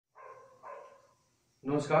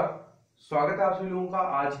नमस्कार। स्वागत है आप सभी लोगों का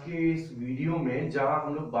आज के इस वीडियो में, जहां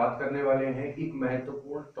हम लोग बात करने वाले हैं एक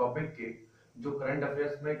महत्वपूर्ण टॉपिक के, जो करंट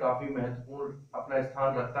अफेयर्स में काफी महत्वपूर्ण अपना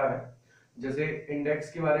स्थान रखता है। जैसे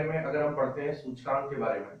इंडेक्स के बारे में अगर हम पढ़ते हैं, सूचकांक के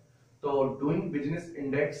बारे में, तो डूइंग बिजनेस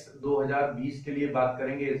इंडेक्स 2020 के लिए बात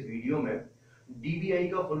करेंगे इस वीडियो में। डीबीआई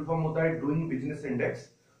का फुल फॉर्म होता है डूइंग बिजनेस इंडेक्स।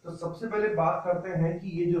 तो सबसे पहले बात करते हैं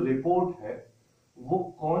कि ये जो रिपोर्ट है वो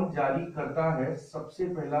कौन जारी करता है। सबसे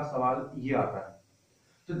पहला सवाल ये आता है।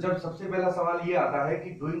 तो जब सबसे पहला सवाल ये आता है कि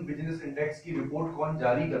डूइंग बिजनेस इंडेक्स की रिपोर्ट कौन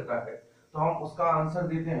जारी करता है, तो हम उसका आंसर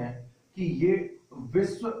देते हैं कि ये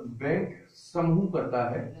विश्व बैंक समूह करता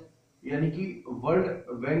है, यानी कि वर्ल्ड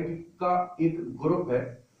बैंक का एक ग्रुप है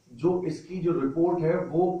जो इसकी जो रिपोर्ट है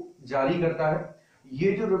वो जारी करता है।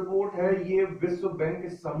 ये जो रिपोर्ट है ये विश्व बैंक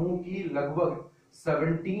समूह की लगभग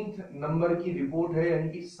 17th नंबर की रिपोर्ट है, यानी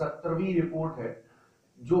कि 17वीं रिपोर्ट है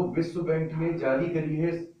जो विश्व बैंक ने जारी करी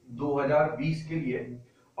है 2020 के लिए।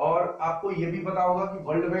 और आपको यह भी पता होगा कि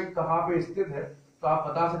वर्ल्ड बैंक कहां पे स्थित है, तो आप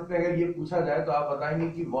बता सकते हैं, अगर ये पूछा जाए तो आप बताएंगे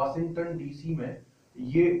कि वॉशिंगटन डीसी में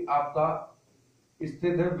ये आपका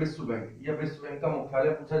स्थित है विश्व बैंक, या विश्व बैंक का मुख्यालय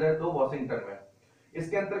पूछा जाए तो वॉशिंगटन में।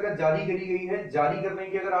 इसके अंतर्गत जारी करी गई है। जारी करने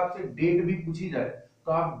की अगर आपसे डेट भी पूछी जाए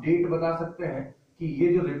तो आप डेट बता सकते हैं कि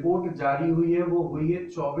ये जो रिपोर्ट जारी हुई है वो हुई है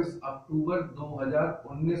 24 अक्टूबर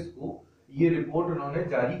 2019 को ये रिपोर्ट उन्होंने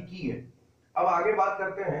जारी की है। अब आगे बात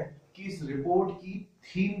करते हैं कि इस रिपोर्ट की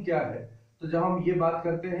थीम क्या है। तो जब हम ये बात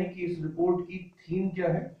करते हैं कि इस रिपोर्ट की थीम क्या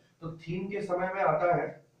है, तो थीम के समय में आता है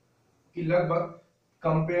कि लगभग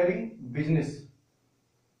comparing business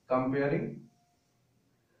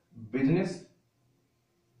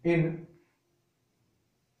in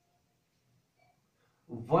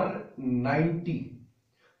 190।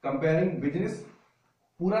 Comparing business,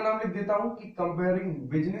 पूरा नाम लिख देता हूं कि कंपेयरिंग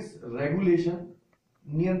बिजनेस रेगुलेशन,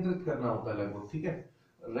 नियंत्रित करना होता है लगभग, ठीक है।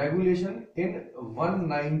 रेगुलेशन इन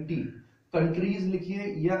 190 कंट्रीज लिखिए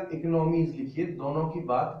या इकोनॉमीज लिखिए, दोनों की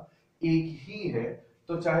बात एक ही है।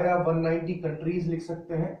 तो चाहे आप 190 कंट्रीज लिख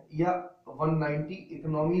सकते हैं या 190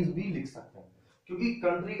 इकोनॉमीज भी लिख सकते हैं, क्योंकि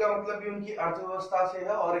कंट्री का मतलब भी उनकी अर्थव्यवस्था से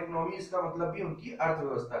है और इकोनॉमीज का मतलब भी उनकी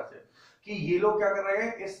अर्थव्यवस्था से। कि ये लोग क्या कर रहे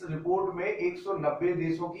हैं, इस रिपोर्ट में 190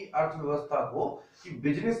 देशों की अर्थव्यवस्था को, कि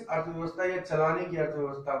बिजनेस अर्थव्यवस्था या चलाने की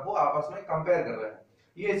अर्थव्यवस्था को आपस में कंपेयर कर रहे हैं।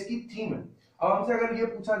 ये इसकी थीम है। अब हमसे अगर ये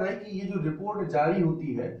पूछा जाए कि ये जो रिपोर्ट जारी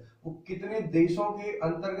होती है वो कितने देशों के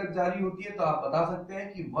अंतर्गत जारी होती है, तो आप बता सकते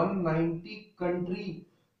हैं कि 190 कंट्री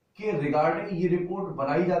के रिगार्डिंग ये रिपोर्ट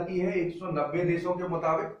बनाई जाती है 190 देशों के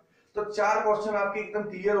मुताबिक। तो चार क्वेश्चन आपके एकदम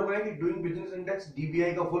क्लियर हो गए कि डूइंग बिजनेस इंडेक्स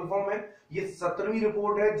डीबीआई का फुल फॉर्म है। ये 17वीं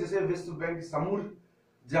रिपोर्ट है जिसे विश्व बैंक समूह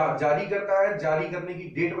जारी करता है। जारी करने की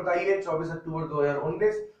डेट बताई है 24 अक्टूबर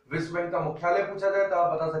 2019। विश्व बैंक का मुख्यालय पूछा जाए तो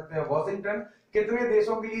आप बता सकते हैं वॉशिंगटन। कितने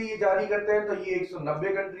देशों के लिए ये जारी करते हैं, तो ये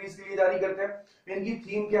 190 कंट्रीज के लिए जारी करते हैं। इनकी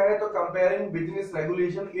थीम क्या है, तो comparing business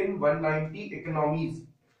regulation in 190 economies.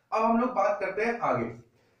 अब हम लोग बात करते हैं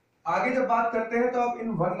आगे जब बात करते हैं तो अब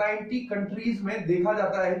इन 190 कंट्रीज में देखा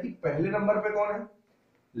जाता है कि पहले नंबर पे कौन है,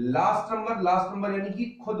 लास्ट नंबर यानी कि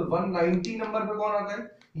खुद 190 नंबर पे कौन आता है।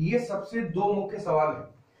 ये सबसे दो मुख्य सवाल है।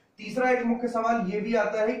 तीसरा एक मुख्य सवाल ये भी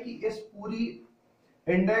आता है कि इस पूरी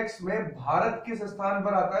इंडेक्स में भारत किस स्थान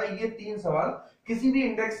पर आता है। ये तीन सवाल किसी भी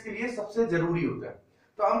इंडेक्स के लिए सबसे जरूरी होता है।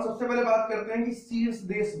 तो हम सबसे पहले बात करते हैं कि शीर्ष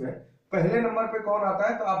देश में पहले नंबर पे कौन आता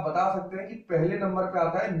है, तो आप बता सकते हैं कि पहले नंबर पे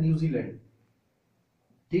आता है न्यूजीलैंड।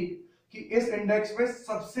 ठीक, कि इस इंडेक्स में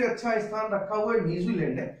सबसे अच्छा स्थान रखा हुआ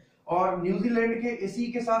न्यूजीलैंड है, और न्यूजीलैंड के इसी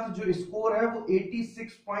के साथ जो स्कोर है वो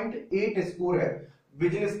 86.8 स्कोर है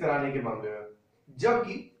बिजनेस कराने के मामले में।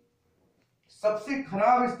 जबकि सबसे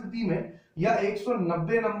खराब स्थिति में या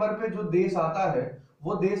 190 नंबर पे जो देश आता है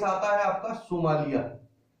वो देश आता है आपका सोमालिया।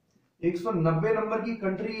 190 नंबर की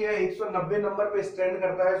कंट्री है, 190 नंबर पे स्टैंड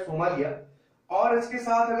करता है सोमालिया। और इसके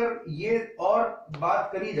साथ अगर ये और बात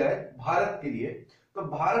करी जाए भारत के लिए, तो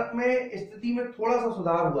भारत में स्थिति में थोड़ा सा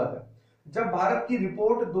सुधार हुआ है। जब भारत की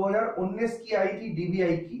रिपोर्ट 2019 की आई थी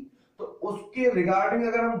डीबीआई की, तो उसके रिगार्डिंग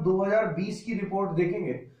अगर हम 2020 की रिपोर्ट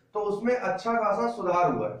देखेंगे तो उसमें अच्छा खासा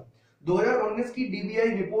सुधार हुआ है। 2019 की डीबीआई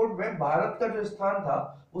रिपोर्ट में भारत का जो स्थान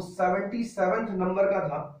था वो 77 नंबर का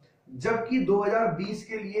था, जबकि 2020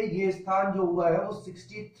 के लिए ये स्थान जो हुआ है वो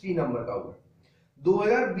 63 नंबर का हुआ है।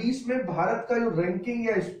 2020 में भारत का जो रैंकिंग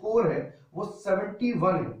या स्कोर है वो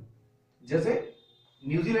 71 है। जैसे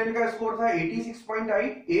न्यूजीलैंड का स्कोर था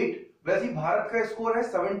 86.8, वैसे ही भारत का स्कोर है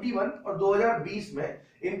 71, और 2020 में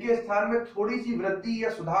इनके स्थान में थोड़ी सी वृद्धि या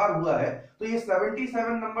सुधार हुआ है, तो ये 77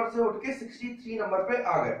 नंबर से उठ के 63 नंबर पे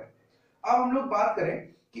आ गए। अब हम लोग बात करें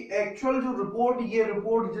कि एक्चुअल जो रिपोर्ट, ये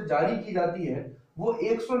रिपोर्ट जो जारी की जाती है वो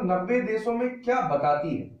 190 देशों में क्या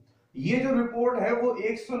बताती है। ये जो रिपोर्ट है वो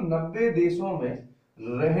 190 देशों में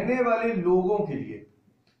रहने वाले लोगों के लिए,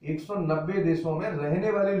 190 देशों में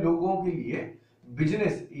रहने वाले लोगों के लिए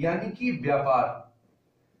बिजनेस यानी कि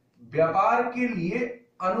व्यापार के लिए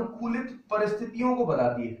अनुकूलित परिस्थितियों को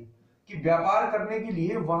बताती है कि व्यापार करने के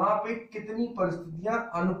लिए वहां पे कितनी परिस्थितियां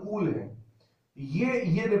अनुकूल हैं।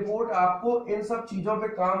 ये रिपोर्ट आपको इन सब चीजों पे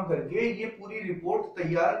काम करके ये पूरी रिपोर्ट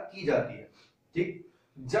तैयार की जाती है, ठीक।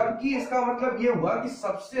 जबकि इसका मतलब ये हुआ कि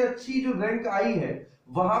सबसे अच्छी जो रैंक आई है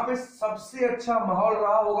वहां पे सबसे अच्छा माहौल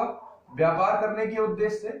रहा होगा व्यापार करने के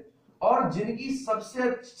उद्देश्य से, और जिनकी सबसे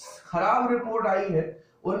खराब रिपोर्ट आई है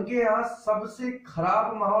उनके यहां सबसे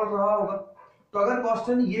खराब माहौल रहा होगा। तो अगर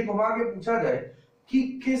क्वेश्चन ये घुमा के पूछा जाए कि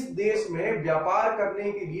किस देश में व्यापार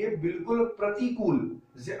करने के लिए बिल्कुल प्रतिकूल,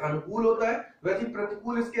 जैसे अनुकूल होता है वैसे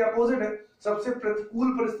प्रतिकूल इसके अपोजिट है, सबसे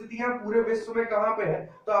प्रतिकूल परिस्थितियां पूरे विश्व में कहां पे है,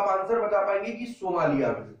 तो आप आंसर बता पाएंगे कि सोमालिया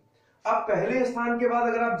में। अब पहले स्थान के बाद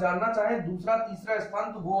अगर आप जानना चाहें दूसरा तीसरा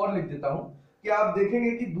स्थान, तो वो और लिख देता हूं कि आप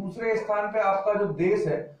देखेंगे कि दूसरे स्थान पे आपका जो देश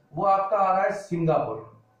है वो आपका आ रहा है सिंगापुर,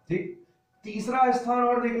 ठीक। तीसरा स्थान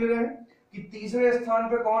और देख ले रहे हैं कि तीसरे स्थान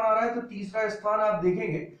पे कौन आ रहा है, तो तीसरा स्थान आप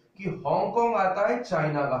देखेंगे कि हांगकांग आता है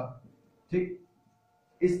चाइना का, ठीक।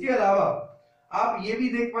 इसके अलावा आप ये भी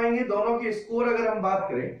देख पाएंगे दोनों के स्कोर अगर हम बात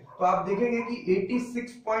करें तो आप देखेंगे कि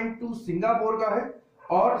 86.2 सिंगापुर का है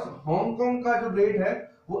और हांगकांग का जो रेट है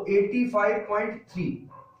वो 85.3।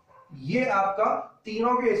 ये आपका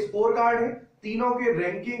तीनों के स्कोर कार्ड है, तीनों के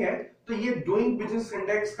रैंकिंग है। तो ये डूइंग बिजनेस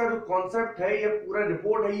इंडेक्स का जो कॉन्सेप्ट है, ये पूरा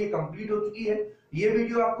रिपोर्ट है, ये कंप्लीट हो चुकी है। ये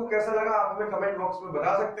वीडियो आपको कैसा लगा आप हमें कमेंट बॉक्स में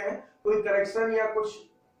बता सकते हैं। कोई करेक्शन या कुछ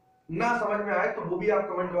ना समझ में आए तो वो भी आप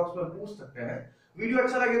कमेंट बॉक्स में पूछ सकते हैं। वीडियो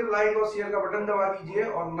अच्छा लगे तो लाइक और शेयर का बटन दबा दीजिए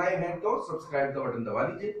और नए हैं तो सब्सक्राइब का बटन दबा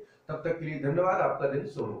दीजिए। तब तक के लिए धन्यवाद, आपका दिन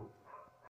शुभ हो।